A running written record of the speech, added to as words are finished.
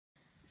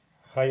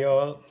Hi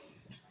all.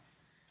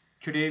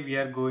 Today we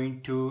are going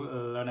to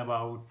learn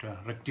about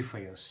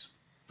rectifiers.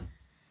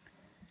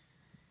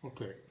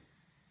 Okay.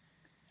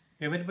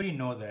 Everybody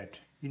know that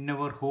in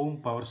our home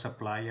power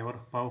supply,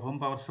 home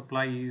power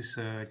supply is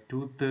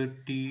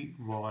 230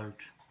 volt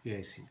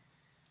AC.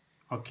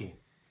 Okay.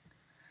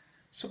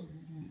 So,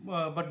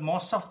 but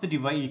most of the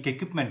device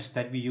equipments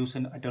that we use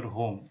at our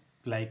home,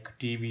 like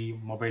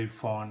TV, mobile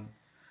phone,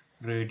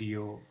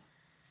 radio,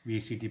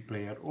 VCD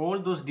player, all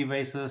those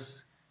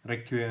devices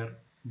require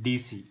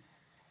DC.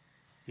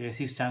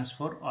 AC stands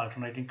for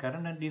alternating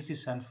current and DC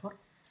stands for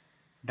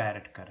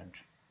direct current.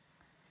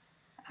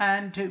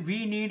 And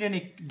we need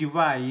a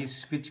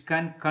device which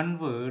can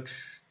convert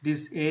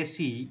this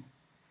AC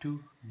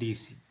to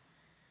DC.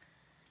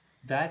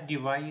 That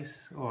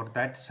device or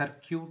that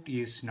circuit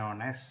is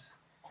known as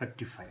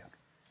rectifier.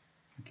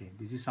 Okay,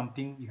 this is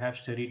something you have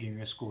studied in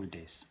your school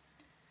days.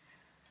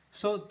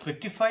 So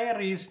rectifier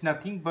is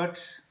nothing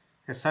but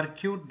a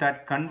circuit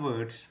that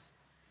converts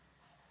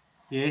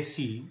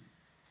AC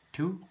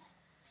to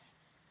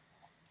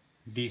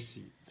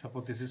DC.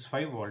 Suppose this is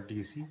 5 volt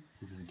DC,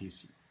 this is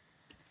DC.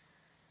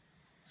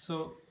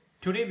 So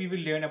today we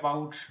will learn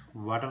about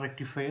what are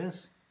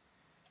rectifiers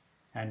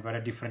and what are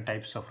different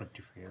types of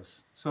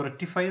rectifiers. So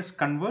rectifiers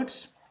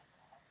converts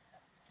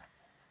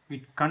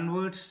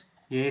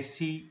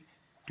AC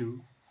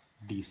to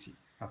DC.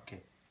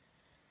 Okay.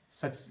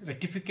 Such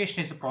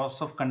rectification is a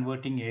process of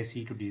converting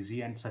AC to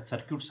DC, and such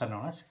circuits are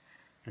known as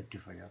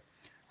rectifier.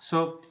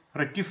 So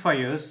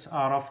rectifiers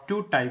are of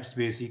two types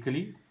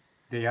basically.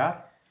 They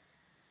are,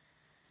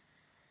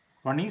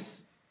 one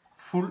is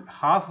full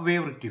half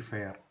wave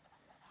rectifier,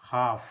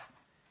 half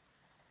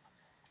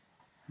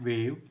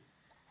wave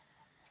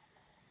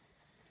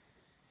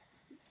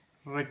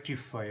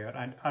rectifier,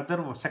 and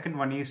second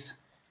one is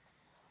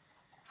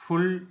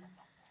full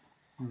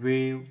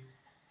wave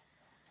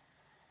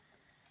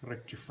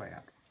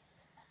rectifier.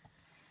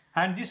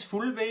 And this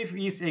full wave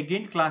is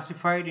again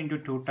classified into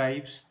two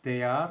types.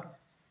 They are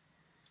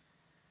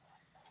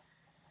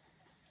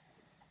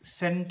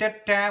center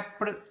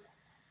tapped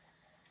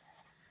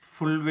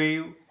full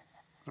wave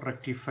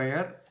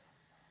rectifier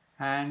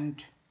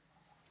and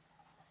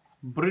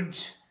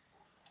bridge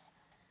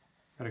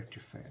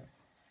rectifier.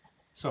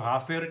 So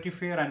half wave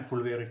rectifier and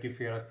full wave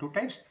rectifier are two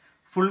types.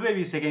 Full wave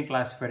is again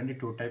classified into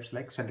two types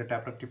like center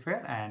tap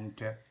rectifier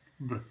and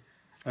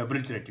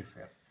bridge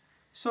rectifier.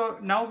 So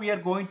now we are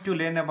going to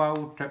learn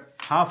about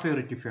half wave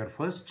rectifier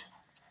first.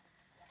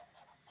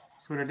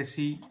 So let us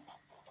see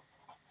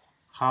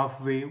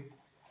half wave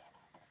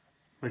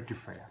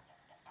rectifier.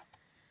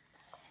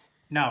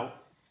 Now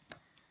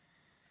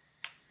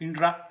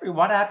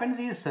what happens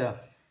is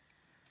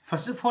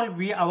first of all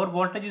our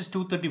voltage is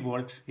 230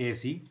 volt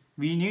AC.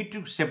 We need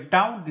to step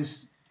down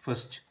this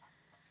first.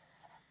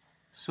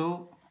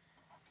 So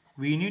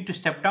we need to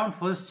step down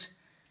first,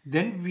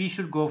 then we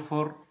should go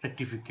for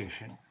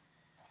rectification.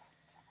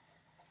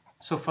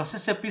 So first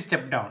step is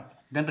step down,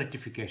 then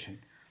rectification.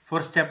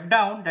 For step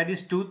down, that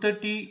is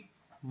 230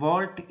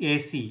 volt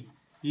AC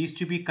is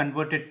to be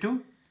converted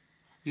to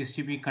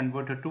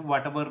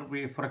whatever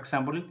way, for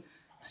example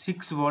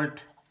 6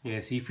 volt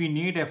AC. If we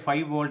need a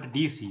 5 volt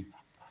DC,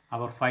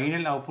 our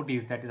final output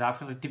is, that is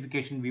after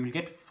rectification we will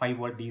get 5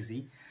 volt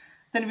DC.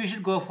 Then we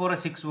should go for a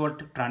 6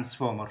 volt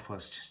transformer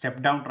first,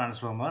 step down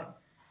transformer.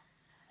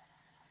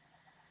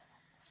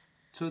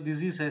 So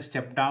this is a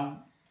step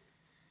down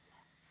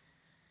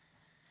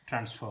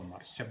transformer,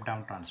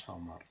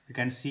 You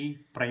can see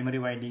primary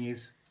winding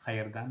is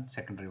higher than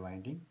secondary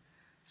winding.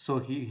 So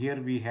here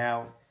we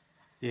have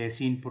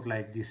AC input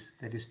like this,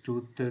 that is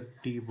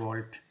 230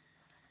 volt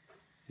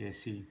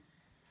AC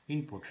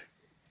input,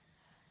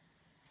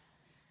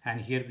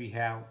 and here we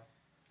have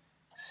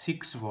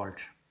 6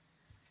 volt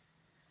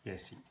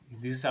AC.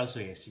 This is also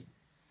AC.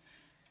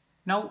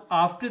 Now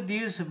after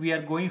this we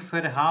are going for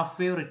a half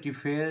wave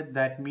rectifier.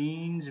 That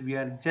means we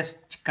are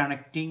just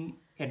connecting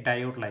a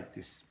diode like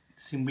this,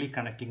 simply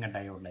connecting a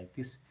diode like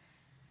this,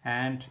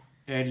 and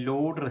a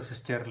load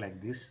resistor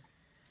like this.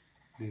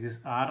 This is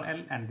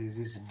RL and this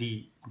is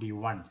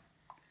D1,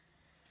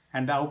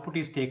 and the output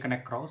is taken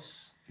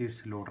across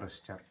this load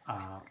resistor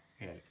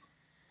RL.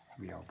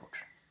 We output.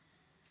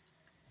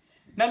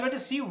 Now let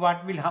us see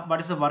what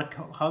is the work,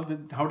 how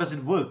does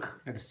it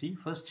work. Let us see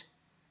first.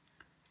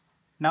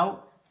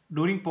 Now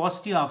during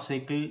positive half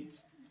cycle,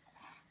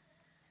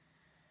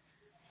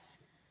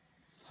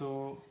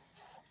 so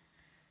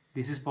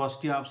this is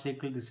positive half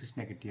cycle, this is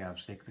negative half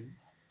cycle.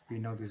 We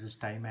know this is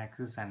time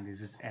axis and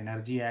this is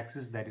energy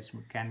axis, that is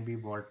can be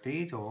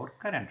voltage or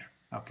current.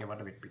 Okay,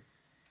 whatever it be.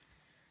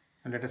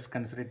 And let us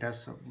consider it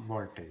as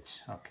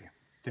voltage. Okay,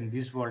 then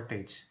this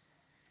voltage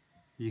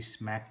is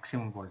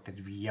maximum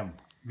voltage,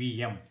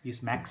 VM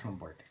is maximum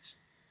voltage.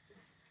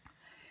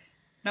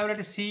 Now let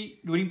us see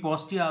during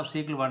positive half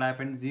cycle what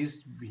happens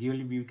is, here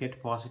we will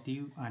get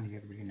positive and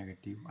here will be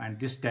negative, and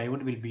this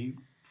diode will be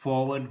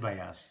forward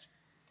bias.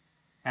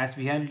 As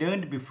we have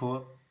learned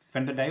before,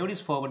 when the diode is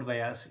forward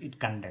bias, it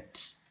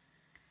conducts.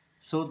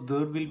 So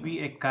there will be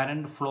a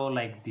current flow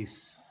like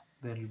this.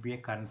 there will be a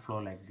current flow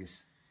like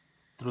this.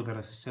 Through the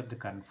resistor, the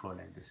current flow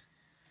like this.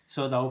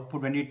 So the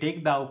output, when you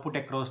take the output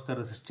across the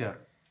resistor,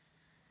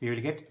 you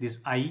will get this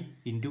I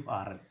into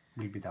RL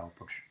will be the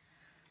output.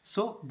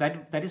 So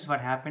that is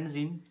what happens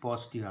in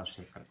positive half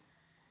cycle.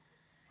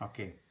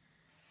 Okay.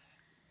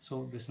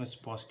 So this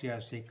much positive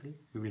half cycle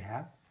we will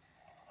have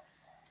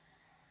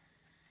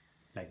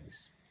like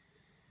this.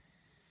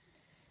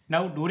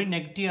 Now during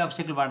negative half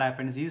cycle, what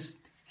happens is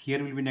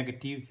here will be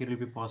negative, here will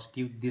be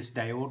positive. This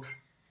diode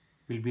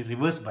will be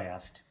reverse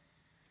biased.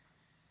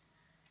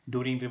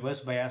 During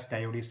reverse bias,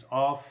 diode is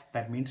off.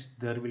 That means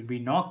there will be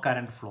no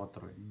current flow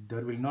through it.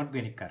 There will not be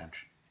any current.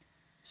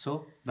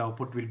 So the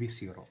output will be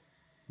 0.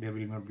 There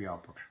will not be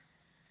output.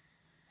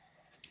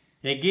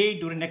 Again,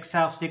 during next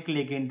half cycle,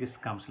 again this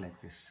comes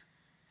like this.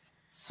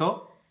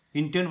 So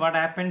in turn, what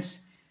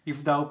happens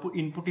if the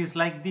input is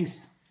like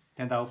this?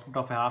 Then the output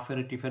of a half a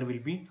rectifier will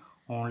be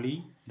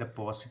only the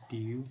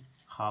positive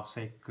half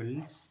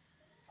cycles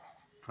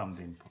from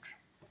the input.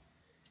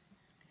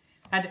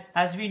 And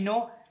as we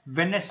know,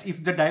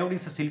 if the diode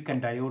is a silicon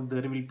diode,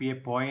 there will be a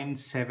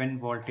 0.7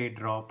 voltage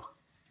drop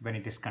when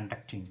it is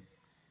conducting.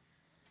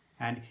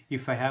 And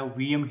if I have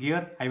Vm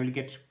here, I will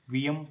get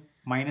Vm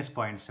minus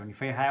 0.7.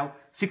 If I have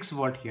 6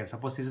 volt here,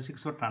 suppose this is a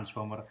 6 volt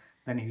transformer,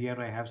 then here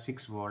I have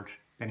 6 volt,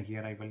 then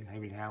here I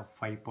will have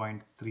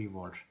 5.3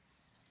 volt,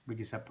 which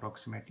is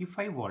approximately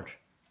 5 volt.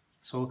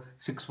 So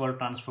 6 volt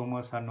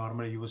transformers are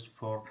normally used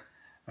for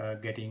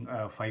getting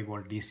 5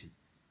 volt DC.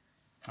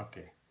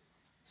 Okay.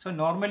 So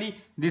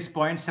normally this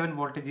 0.7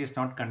 voltage is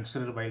not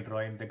considered while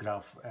drawing the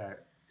graph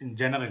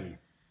generally.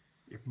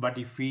 But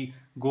if we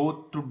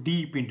go too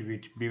deep into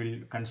it, we will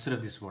consider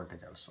this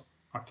voltage also.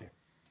 Okay.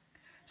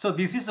 So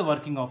this is the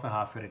working of a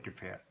half a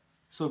rectifier.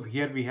 So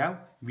here we have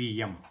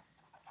Vm.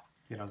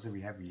 Here also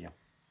we have Vm.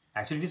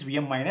 Actually it is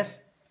Vm minus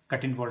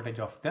cut-in voltage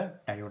of the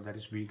diode, that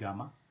is V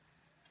gamma.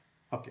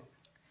 Okay.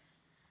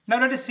 Now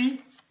let us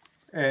see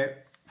a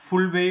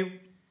full wave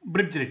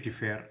bridge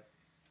rectifier.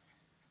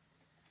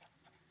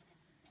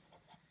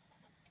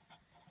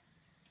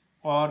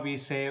 Or we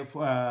say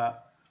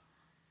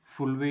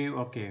full wave,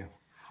 okay,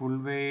 full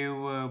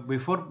wave,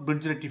 before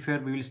bridge rectifier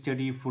we will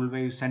study full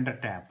wave center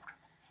tap,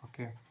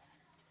 okay,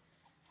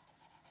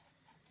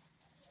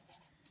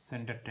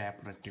 center tap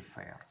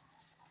rectifier,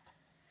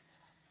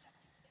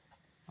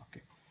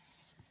 okay.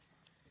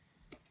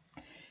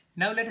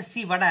 Now let us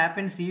see what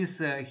happens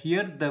is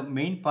here the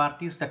main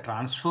part is the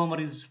transformer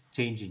is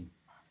changing.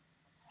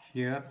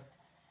 Here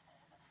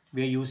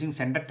we are using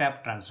center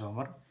tap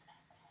transformer.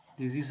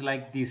 This is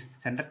like this.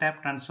 Center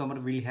tap transformer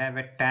will have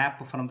a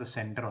tap from the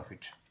center of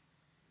it.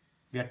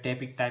 We are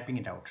typing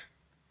it out.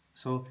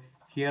 So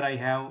here I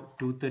have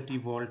 230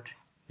 volt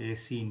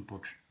AC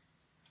input.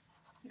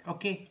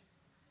 Okay,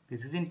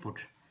 this is input.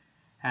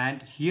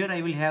 And here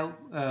I will have,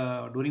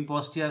 during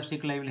positive half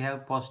cycle, I will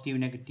have positive,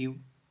 negative.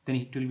 Then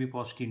it will be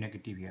positive,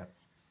 negative here.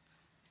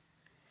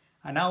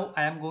 And now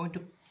I am going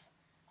to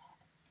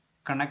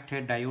connect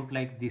a diode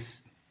like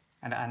this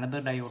and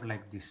another diode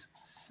like this.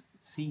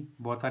 See,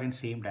 both are in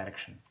same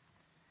direction.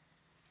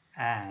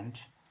 And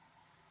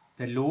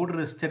the load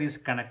resistor is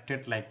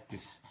connected like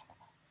this,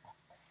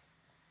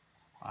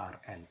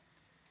 RL.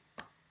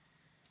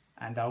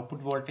 And the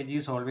output voltage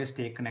is always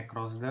taken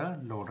across the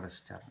load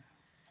resistor.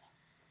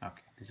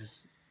 Okay, this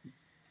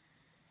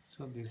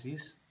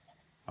is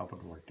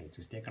output voltage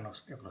is taken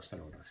across the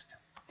load resistor.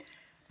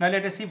 Now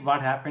let us see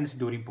what happens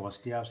during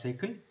positive half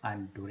cycle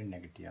and during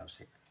negative half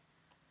cycle.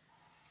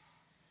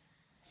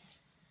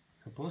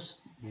 Suppose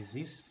this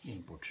is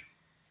input.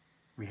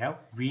 We have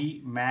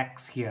V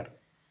max here.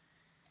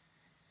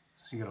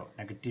 0,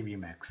 negative V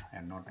max. I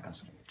am not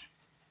considering it.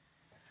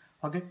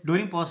 Okay.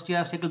 During positive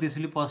half cycle, this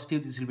will be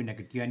positive, this will be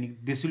negative. And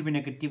this will be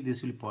negative,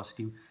 this will be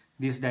positive.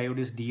 This diode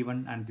is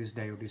D1 and this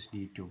diode is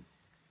D2.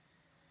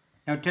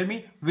 Now tell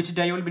me which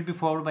diode will be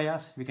forward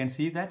biased. We can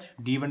see that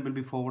D1 will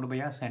be forward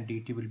biased and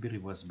D2 will be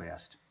reverse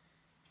biased.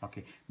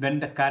 Okay. Then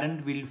the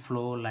current will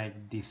flow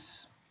like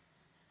this.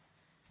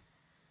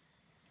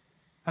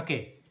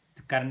 Okay,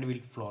 the current will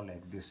flow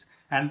like this,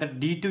 and the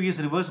D2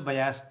 is reverse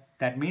biased.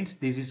 That means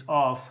this is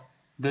off.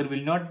 There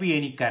will not be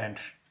any current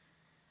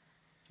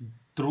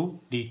through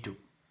D2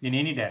 in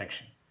any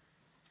direction.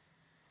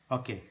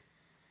 Okay,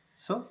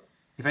 so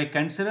if I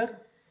consider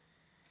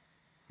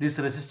this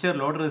resistor,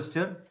 load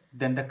resistor,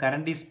 then the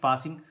current is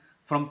passing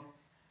from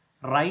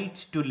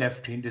right to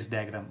left in this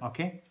diagram.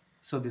 Okay,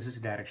 so this is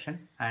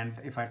direction,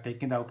 and if I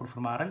take in the output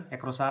from RL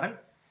across RL,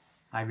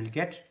 I will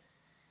get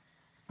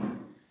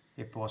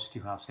a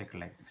positive half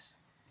cycle like this.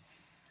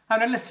 And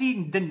now let's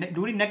see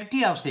during negative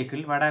half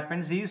cycle, what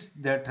happens is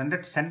the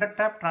center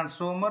tap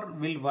transformer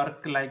will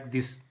work like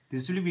this.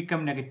 This will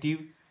become negative,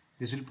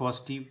 this will be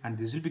positive, and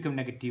this will become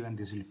negative, and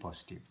this will be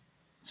positive.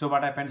 So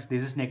what happens?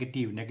 This is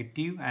negative,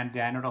 and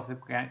the anode of the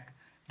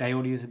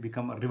diode is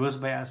become reverse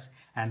bias,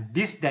 and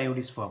this diode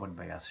is forward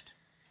biased.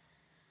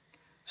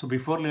 So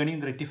before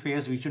learning the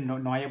rectifiers, we should know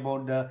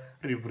about the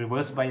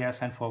reverse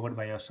bias and forward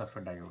bias of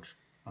a diode.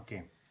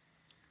 Okay.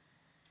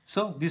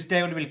 So this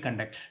diode will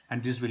conduct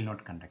and this will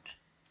not conduct.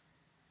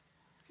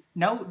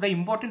 Now the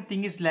important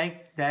thing is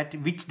like that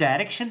which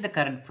direction the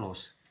current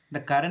flows. The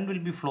current will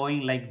be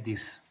flowing like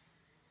this.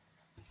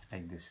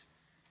 Like this.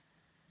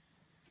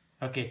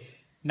 Okay.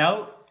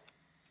 Now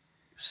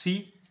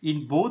see,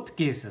 in both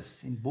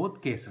cases,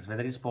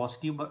 whether it's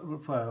positive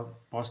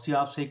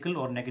half cycle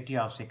or negative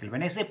half cycle.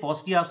 When I say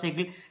positive half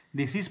cycle,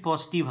 this is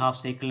positive half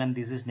cycle and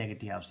this is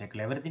negative half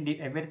cycle.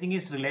 Everything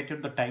is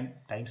related to the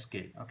time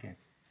scale. Okay.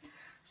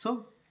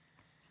 So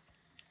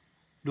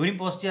during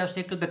positive half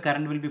cycle, the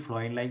current will be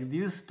flowing like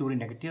this. During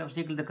negative half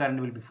cycle, the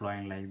current will be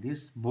flowing like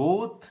this.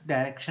 Both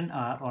direction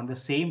are on the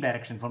same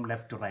direction from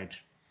left to right.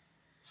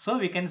 So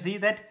we can see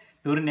that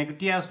during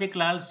negative half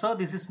cycle also,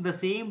 this is the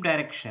same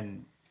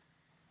direction.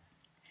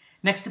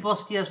 Next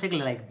positive half cycle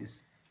like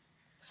this.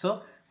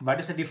 So what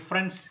is the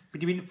difference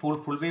between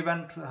full wave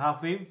and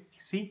half wave?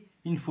 See,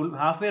 in full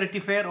half wave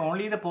rectifier,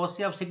 only the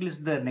positive half cycle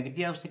is there,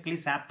 negative half cycle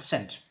is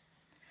absent.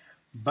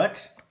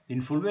 But in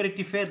full wave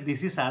rectifier,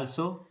 this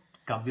also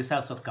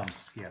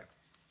comes here.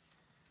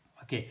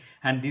 Okay,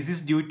 and this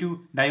is due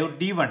to diode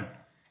D1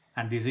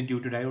 and this is due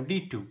to diode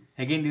D2.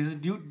 Again, this is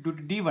due to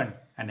D1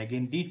 and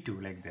again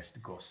D2, like this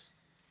it goes.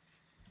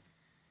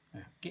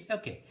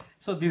 Okay.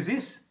 So this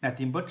is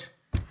nothing but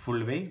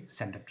full wave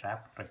center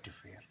trap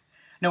rectifier.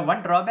 Now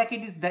one drawback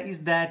is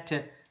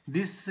that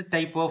this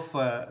type of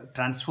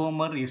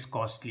transformer is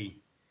costly.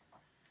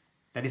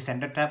 That is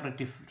center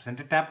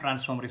tap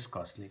transformer is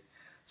costly.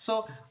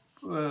 So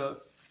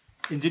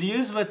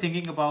engineers were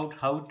thinking about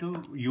how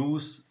to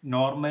use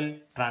normal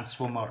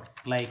transformer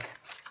like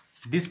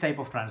this type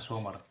of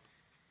transformer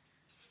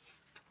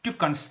to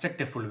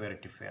construct a full wave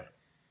rectifier.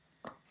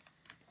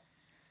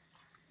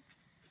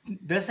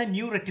 There's a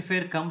new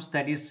rectifier comes,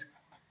 that is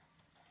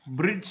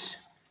bridge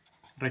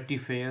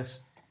rectifier,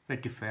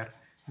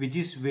 which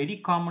is very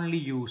commonly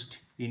used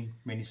in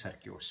many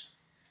circuits.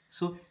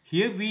 So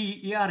here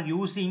we are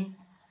using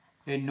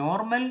a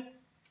normal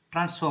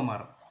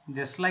transformer,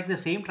 just like the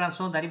same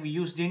transformer that we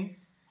used in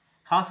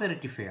half wave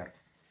rectifier.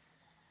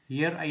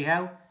 Here I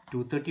have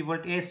 230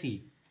 volt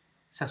AC.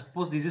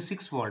 Suppose this is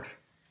 6 volt.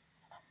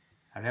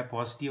 I have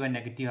positive and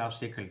negative half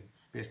cycle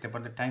based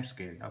upon the time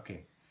scale.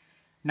 Okay.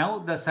 Now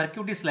the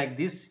circuit is like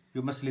this.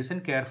 You must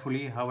listen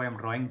carefully how I am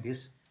drawing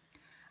this.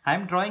 I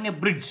am drawing a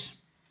bridge.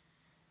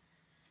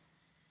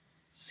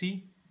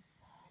 See,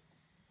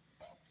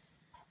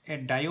 a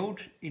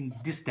diode in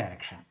this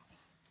direction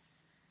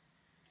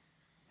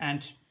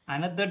and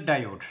another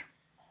diode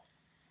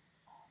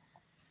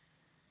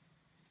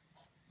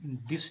in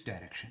this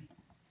direction.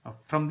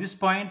 From this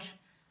point,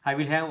 I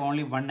will have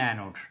only one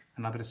anode,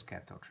 another is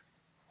cathode.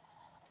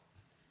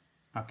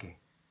 Okay,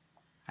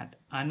 and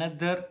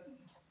another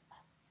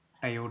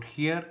diode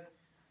here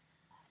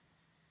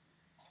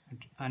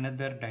and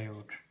another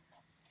diode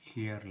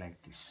here,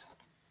 like this.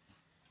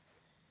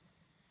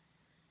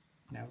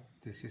 Now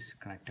this is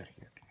connector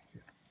here.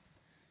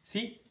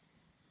 See,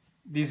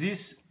 this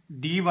is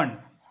D1.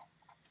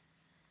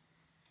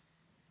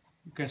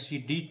 You can see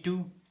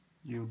D2,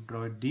 you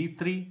draw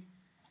D3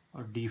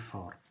 or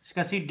D4. You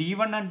can see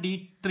D1 and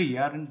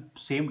D3 are in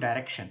same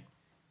direction.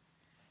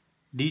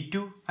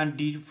 D2 and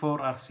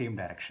D4 are same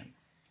direction.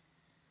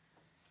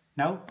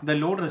 Now the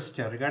load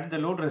resistor, regarding the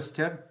load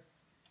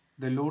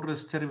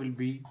resistor will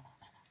be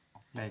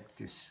like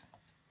this,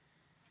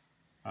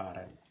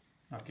 RL.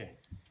 Okay.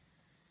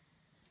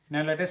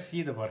 Now let us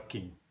see the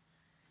working.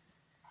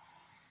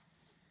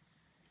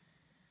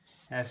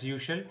 As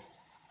usual,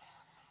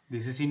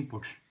 this is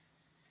input.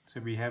 So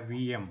we have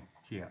VM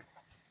here.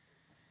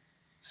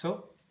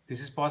 So this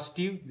is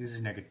positive, this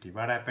is negative.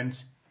 What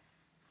happens?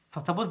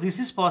 Suppose this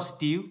is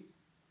positive,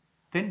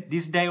 then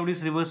this diode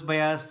is reverse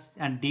bias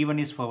and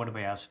D1 is forward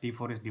bias,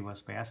 D4 is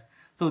reverse bias.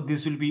 So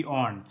this will be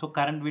on. So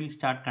current will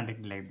start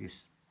conducting like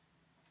this.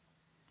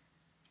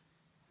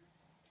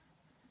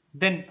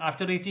 Then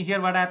after reaching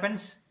here, what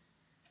happens?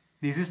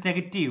 This is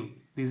negative,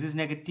 this is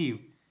negative,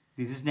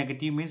 this is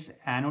negative, means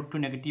anode to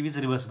negative is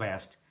reverse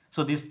biased.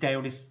 So this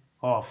diode is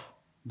off.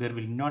 There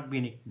will not be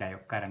any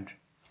diode current.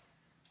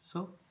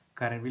 So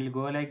current will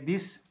go like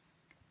this,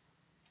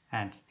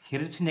 and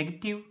here it's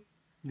negative,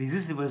 this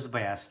is reverse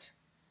biased.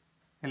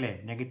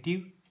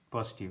 Negative,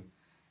 positive.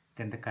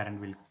 Then the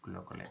current will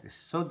go like this.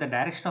 So the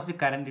direction of the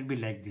current will be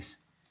like this.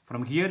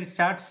 From here it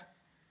starts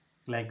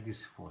like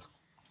this,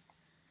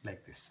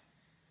 like this.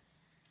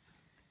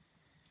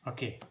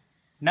 Okay.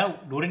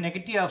 Now during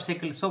negative half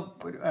cycle, so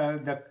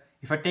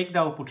if I take the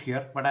output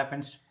here, what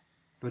happens?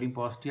 During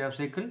positive half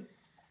cycle,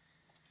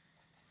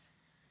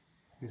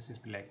 this is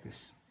like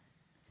this,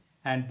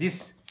 and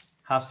this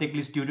half cycle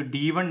is due to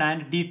D1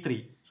 and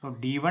D3. So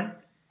D1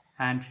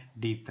 and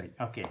D3.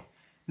 Okay.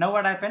 Now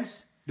what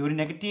happens? During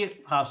negative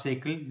half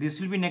cycle, this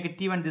will be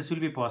negative and this will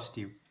be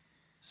positive.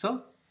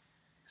 So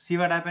see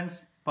what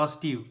happens?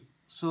 Positive.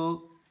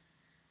 So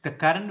the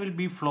current will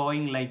be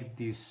flowing like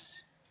this.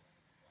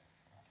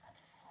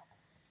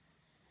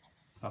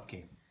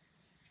 Okay,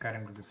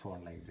 current will be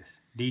flowing like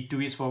this.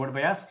 D2 is forward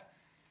biased,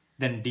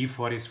 then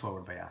D4 is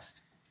forward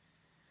biased.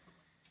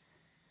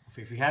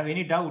 If you have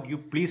any doubt, you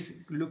please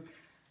look,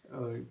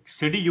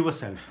 study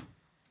yourself.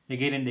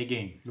 again and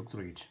again look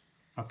through it.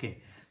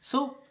 Okay,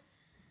 so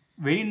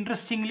very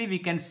interestingly we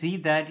can see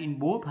that in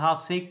both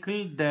half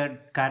cycle the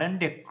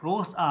current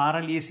across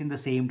RL is in the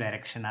same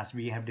direction as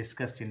we have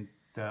discussed in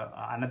the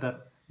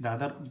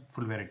other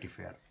full wave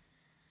rectifier.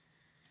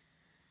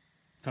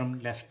 From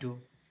left to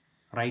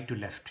right to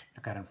left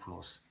the current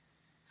flows.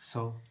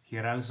 So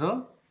here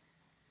also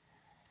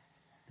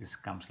this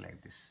comes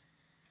like this,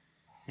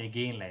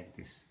 again like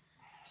this.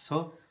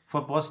 So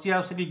for positive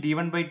half cycle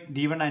D1 by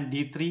D1 and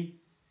D3,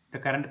 the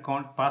current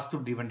pass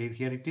through D1, D3.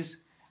 Here it is,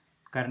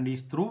 current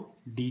is through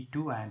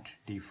D2 and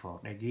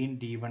D4, again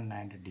D1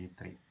 and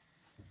D3.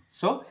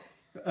 So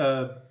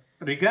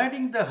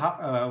regarding the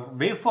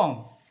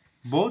waveform,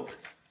 both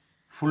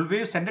full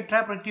wave center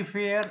trap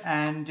rectifier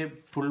and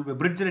full wave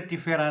bridge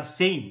rectifier are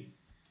same.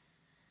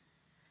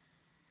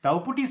 The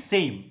output is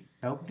same,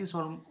 the output is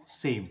all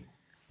same,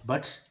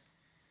 but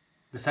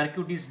the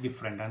circuit is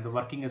different and the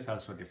working is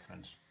also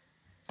different.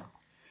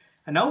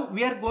 And now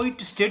we are going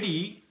to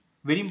study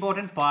very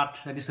important part,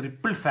 that is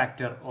ripple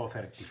factor of a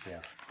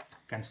rectifier.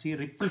 You can see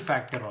ripple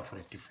factor of a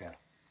rectifier.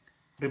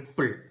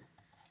 Ripple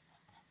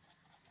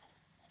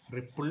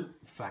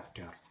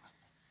factor.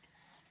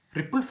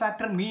 Ripple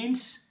factor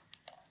means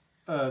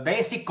the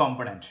AC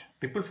component.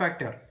 Ripple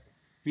factor,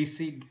 we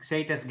say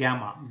it as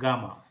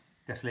gamma,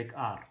 just like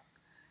R.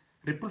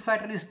 Ripple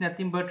factor is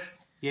nothing but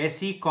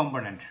AC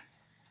component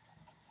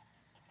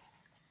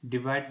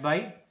divided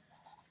by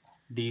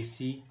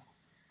DC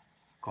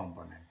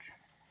component.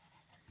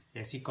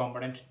 AC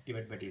component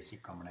divided by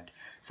DC component.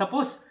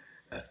 Suppose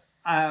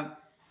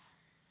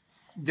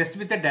just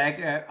with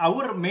the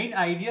our main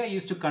idea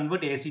is to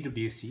convert AC to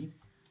DC.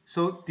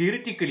 So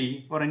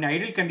theoretically, or in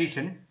ideal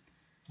condition,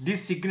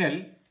 this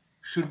signal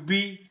should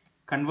be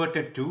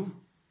converted to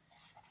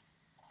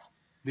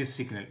this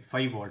signal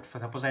 5 volt.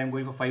 Suppose I am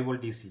going for 5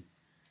 volt DC.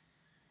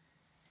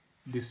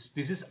 This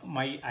is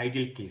my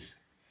ideal case.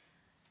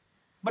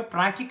 But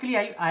practically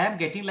I am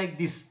getting like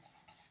this.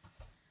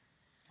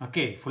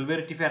 Okay, full wave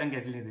rectifier I am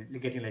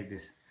getting like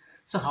this.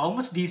 So how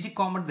much DC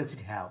component does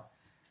it have?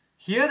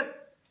 Here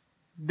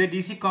the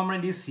DC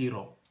component is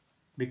 0,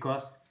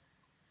 because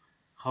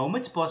how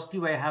much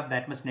positive I have,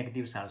 that much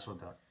negative is also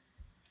there.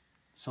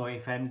 So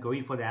if I am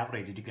going for the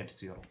average, it gets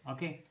 0.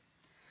 Okay.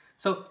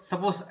 So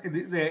suppose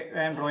I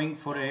am drawing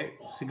for a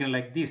signal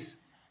like this.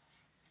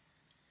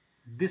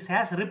 This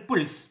has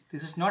ripples.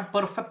 This is not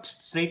perfect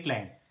straight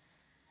line.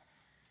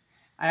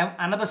 I have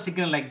another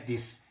signal like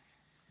this,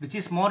 which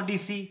is more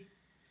DC.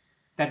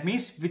 That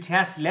means which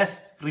has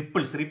less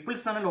ripples.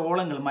 Ripples are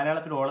olangal.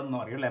 Malayalamil olam nu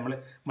parayum. Nammal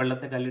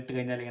vellatte kallittu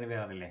kayinjal ingane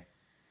verarile.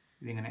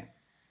 Idu ingane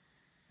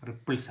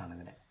ripples aanu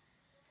idine.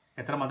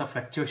 Etra matha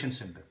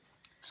fluctuations undu.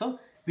 So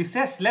this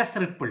has less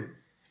ripple.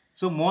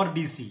 So more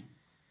DC.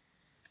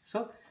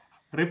 So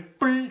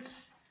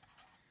ripples,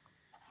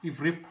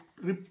 if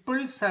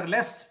ripples are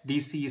less,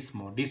 DC is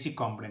more. DC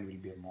component will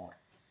be more.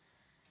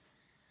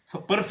 So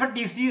perfect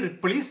DC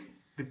ripple is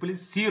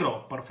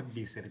 0. Perfect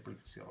DC ripple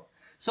is 0.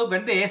 So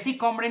when the AC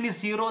component is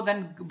 0,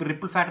 then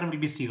ripple factor will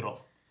be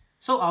 0.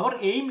 So our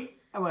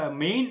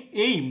main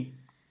aim,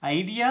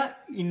 idea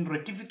in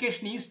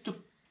rectification is to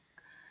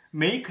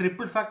make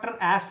ripple factor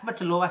as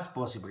much low as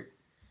possible.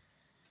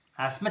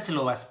 As much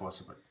low as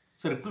possible.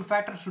 So ripple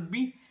factor should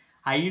be,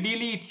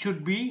 ideally it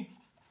should be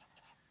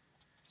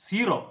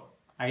 0.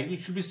 Ideally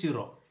it should be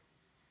 0.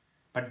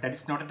 But that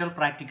is not at all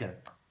practical.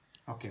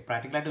 Okay,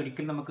 practical at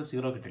orikal namakku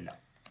 0 kittilla.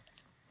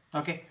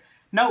 Okay.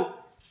 Now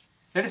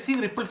let us see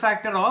the ripple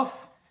factor of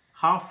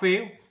half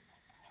wave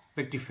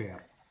rectifier.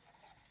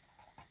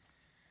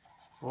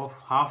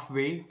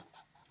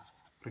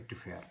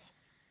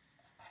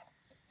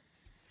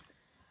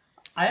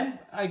 I am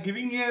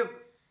giving a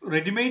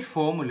ready-made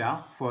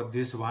formula for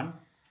this one.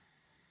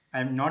 I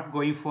am not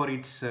going for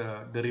its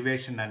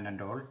derivation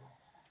and all.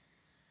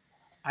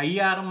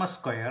 IRMS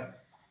square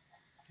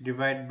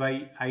divided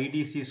by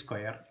IDC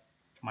square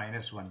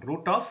minus 1.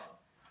 Root of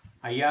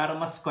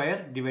IRMS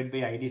square divided by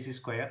IDC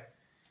square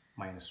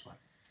minus 1.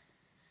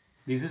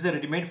 This is a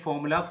ready-made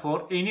formula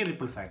for any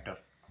ripple factor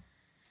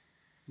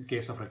in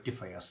case of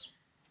rectifiers.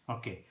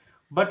 Okay.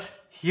 But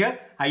here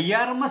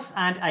IRMS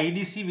and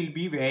IDC will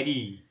be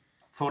varying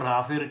for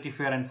half wave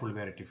rectifier and full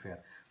wave rectifier.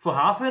 For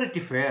half wave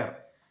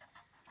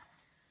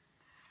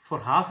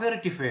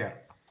rectifier,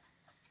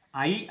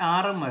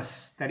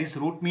 IRMS, that is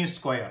root mean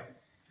square,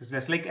 is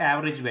just like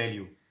average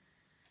value,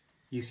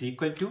 is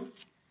equal to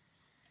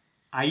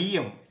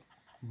IM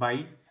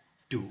by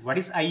 2. What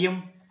is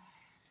IM?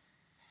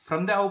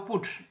 From the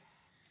output,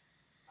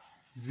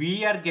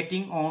 we are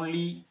getting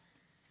only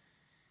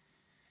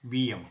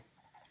VM.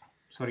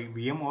 Sorry,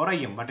 VM or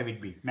IM, whatever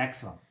it be,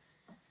 maximum.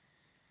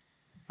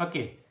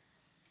 Okay,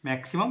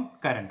 maximum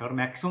current or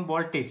maximum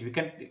voltage. We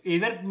can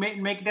either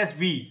make it as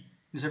V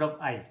instead of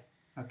I.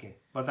 Okay,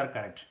 both are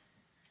correct.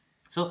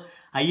 So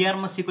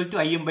IRMS equal to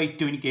IM by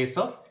 2 in case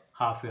of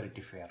half wave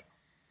rectifier.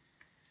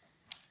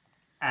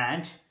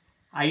 And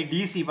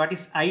IDC, what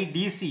is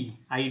IDC?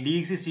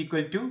 IDC is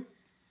equal to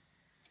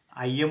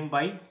IM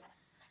by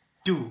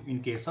 2 in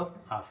case of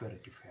half wave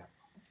rectifier.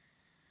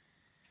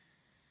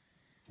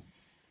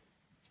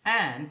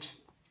 And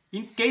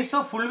in case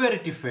of full wave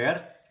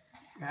rectifier,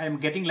 I am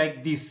getting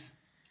like this.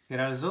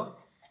 Here also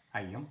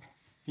Im.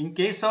 In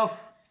case of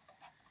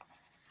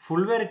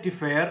full wave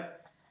rectifier,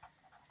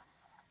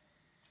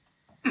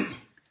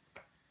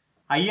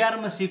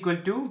 IRMS equal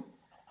to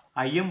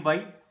Im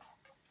by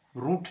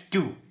root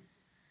 2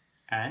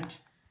 and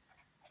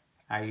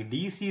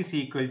IDC is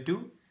equal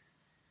to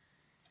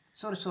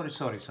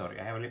sorry.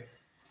 I have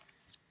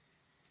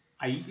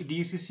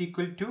IDC is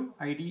equal to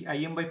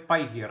Im by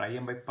pi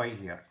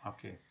here.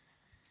 Okay.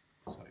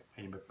 Sorry,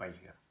 Im by pi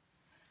here.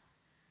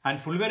 And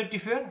full wave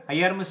rectifier,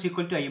 IRMS is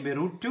equal to Im by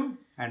root 2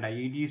 and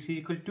IDC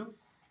equal to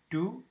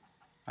 2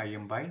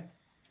 Im by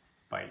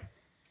pi.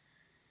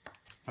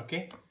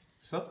 Okay.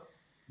 So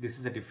this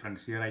is the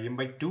difference. Here Im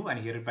by 2 and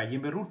here Im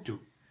by root 2.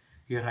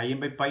 Here Im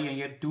by pi and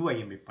here 2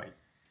 Im by pi.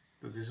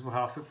 So this is for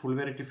half a full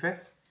wave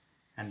rectifier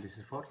and this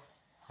is for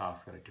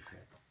half wave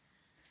rectifier.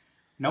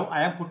 Now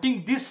I am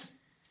putting this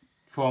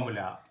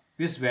formula,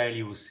 these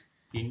values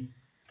in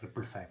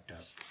ripple factor.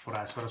 For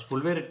as far as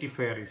full wave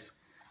rectifier is,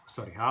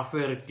 half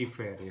wave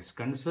rectifier is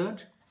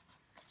concerned,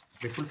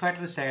 ripple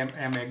factor is, I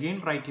am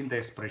again writing the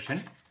expression,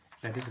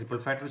 that is ripple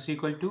factor is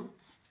equal to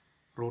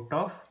root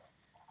of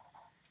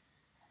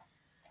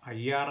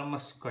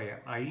IRMS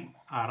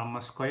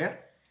square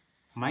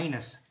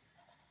minus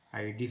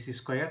IDC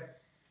square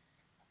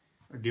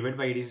divided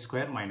by IDC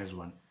square minus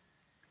 1.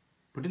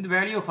 Put in the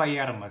value of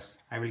IRMS,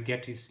 I will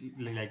get is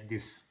like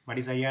this. What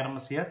is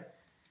IRMS here?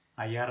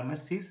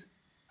 IRMS is,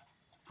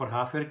 for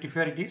half wave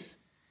rectifier it is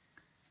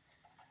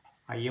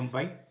Im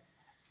by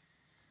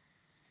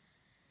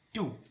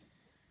 2.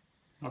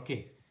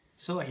 Okay,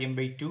 so Im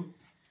by 2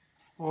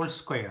 whole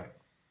square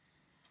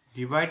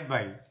divided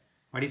by,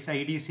 what is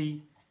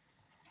IDC?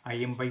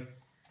 Im by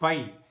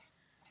pi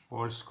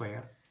whole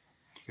square,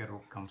 here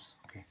root comes,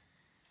 okay,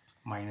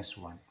 minus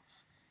 1.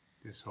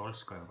 This whole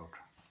square root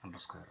under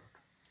square root.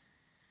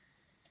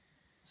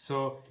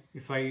 So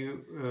if I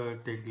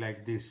take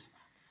like this,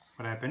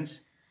 what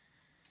happens?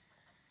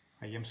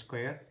 Im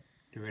square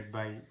divided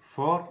by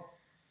 4,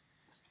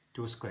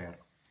 2 square,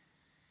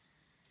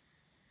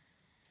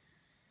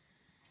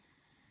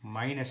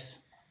 minus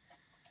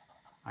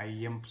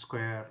Im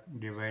square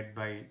divided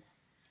by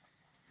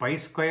pi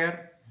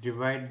square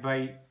divided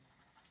by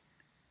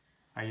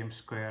Im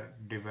square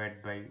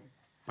divided by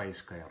pi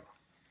square.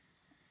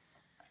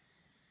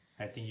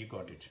 I think you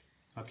got it.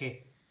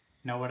 Okay.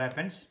 Now what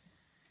happens?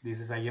 This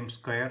is Im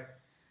square.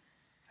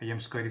 Im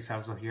square is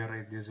also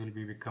here. This will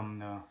be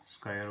become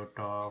square root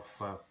of,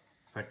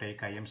 if I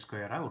take Im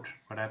square out,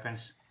 what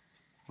happens?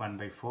 1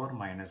 by 4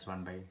 minus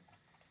 1 by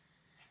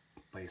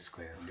pi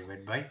square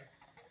divided by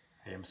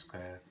Im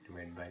square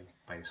divided by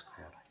pi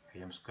square.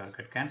 Im square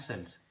get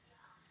cancels.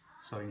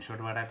 So in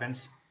short what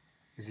happens?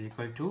 Is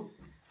equal to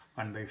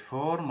 1 by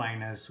 4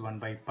 minus 1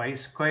 by pi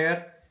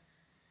square,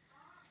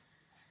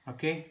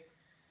 okay,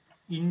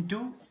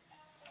 into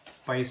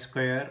pi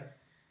square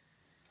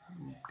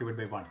divided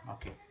by 1.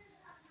 Okay.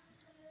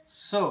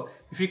 So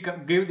if you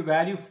give the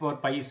value for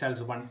pi is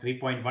also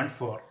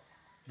 3.14,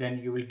 then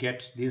you will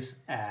get this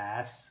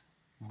as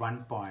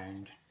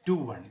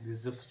 1.21. This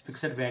is a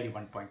fixed value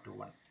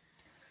 1.21.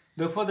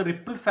 Therefore, the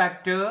ripple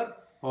factor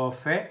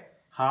of a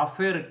half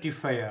wave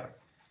rectifier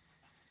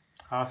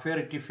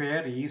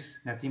is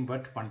nothing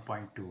but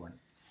 1.21.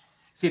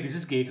 See, this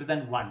is greater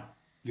than 1.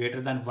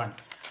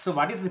 So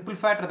what is ripple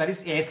factor? That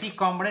is AC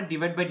component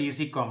divided by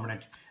DC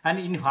component. And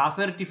in half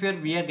wave rectifier,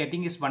 we are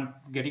getting it as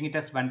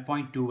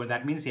 1.2.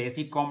 That means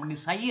AC component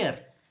is higher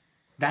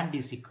than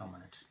DC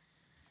component.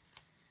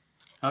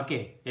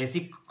 Okay,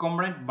 AC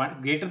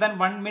component greater than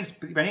 1 means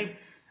when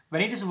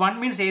it is 1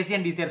 means AC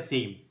and DC are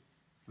same.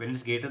 When it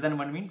is greater than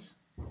 1 means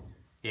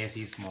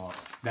AC is more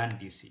than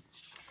DC.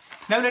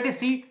 Now let us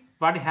see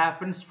what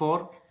happens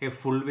for a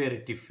full wave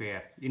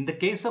rectifier. In the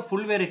case of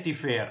full wave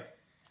rectifier,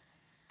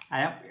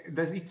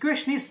 the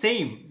equation is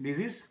same. This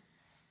is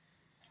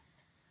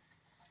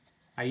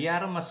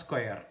IRMS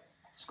square,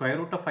 square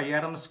root of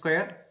IRMS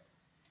square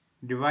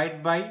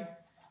divided by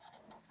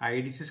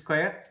IDC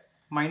square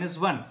minus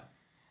 1.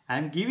 I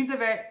am giving the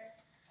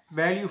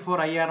value for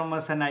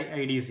IRMS and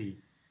IDC.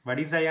 What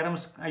is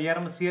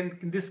IRMS here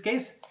in this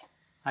case?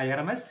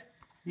 IRMS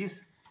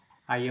is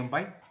Im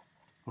by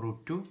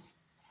root 2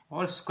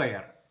 whole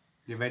square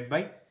divided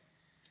by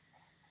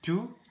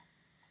 2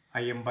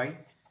 Im by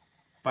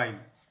pi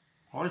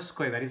whole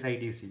square, that is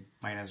IDC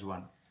minus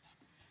 1.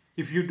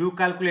 If you do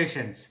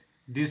calculations,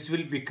 this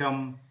will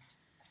become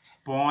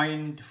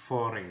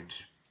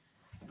 0.48.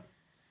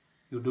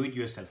 You do it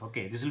yourself.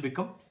 Okay, this will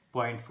become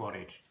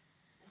 0.48.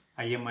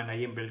 Im and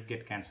Im will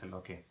get cancelled.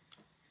 Okay.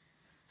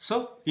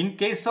 So in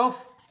case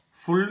of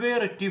full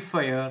wave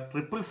rectifier,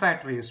 ripple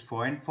factor is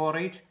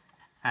 0.48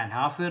 and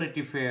half wave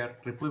rectifier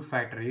ripple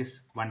factor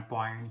is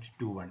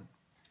 1.21.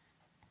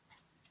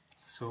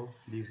 So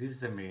this is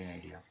the main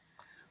idea.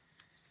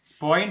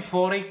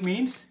 0.48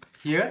 means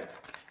here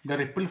the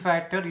ripple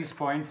factor is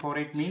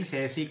 0.48 means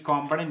AC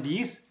component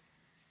is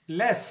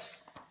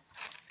less.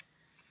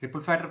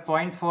 Ripple factor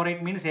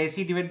 0.48 means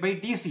AC divided by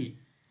DC.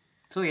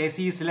 So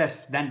AC is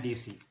less than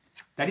DC.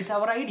 That is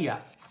our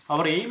idea.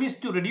 Our aim is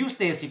to reduce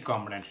the AC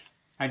component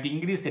and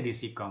increase the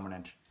DC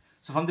component.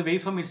 So from the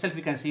waveform itself,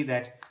 we can see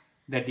that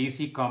the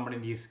DC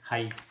component is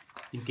high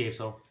in case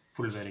of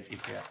full wave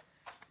rectifier.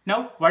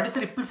 Now, what is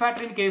the ripple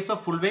factor in case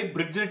of full wave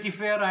bridge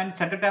rectifier and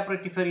center tap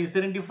rectifier? Is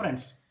there any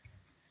difference?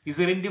 Is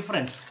there any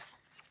difference?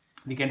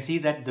 We can see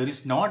that there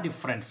is no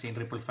difference in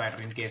ripple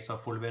factor in case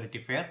of full wave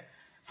rectifier,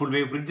 full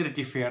wave bridge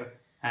rectifier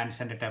and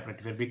center tap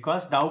rectifier,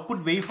 because the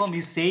output waveform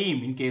is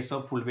same in case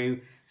of full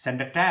wave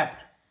center tap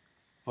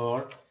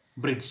or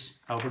bridge.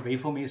 Output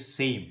waveform is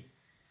same.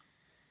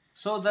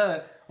 So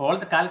all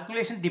the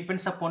calculation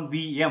depends upon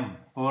Vm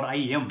or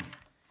Im.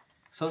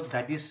 So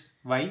that is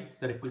why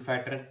the ripple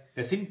factor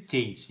doesn't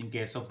change in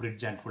case of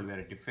bridge and full wave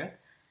rectifier.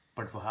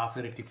 But for half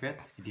wave rectifier,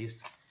 it is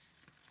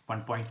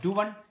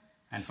 1.21,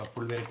 and for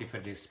full wave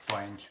rectifier, it is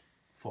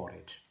 0.48.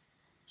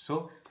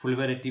 So full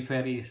wave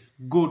rectifier is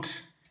good,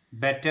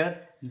 better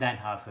than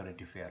half wave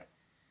rectifier.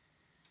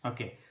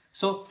 Okay.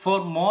 So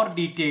for more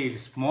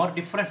details, more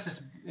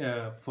differences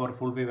for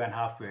full wave and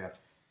half wave,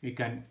 we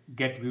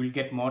will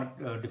get more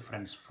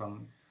difference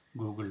from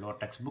Google or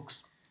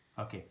textbooks.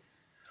 Okay.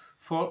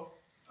 For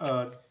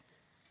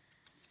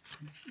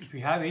if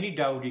you have any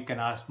doubt, you can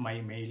ask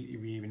my mail,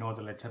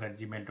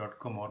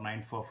 vinodlecture@gmail.com or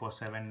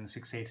 9447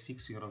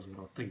 686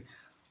 003.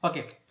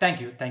 Okay, thank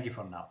you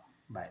for now.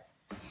 Bye.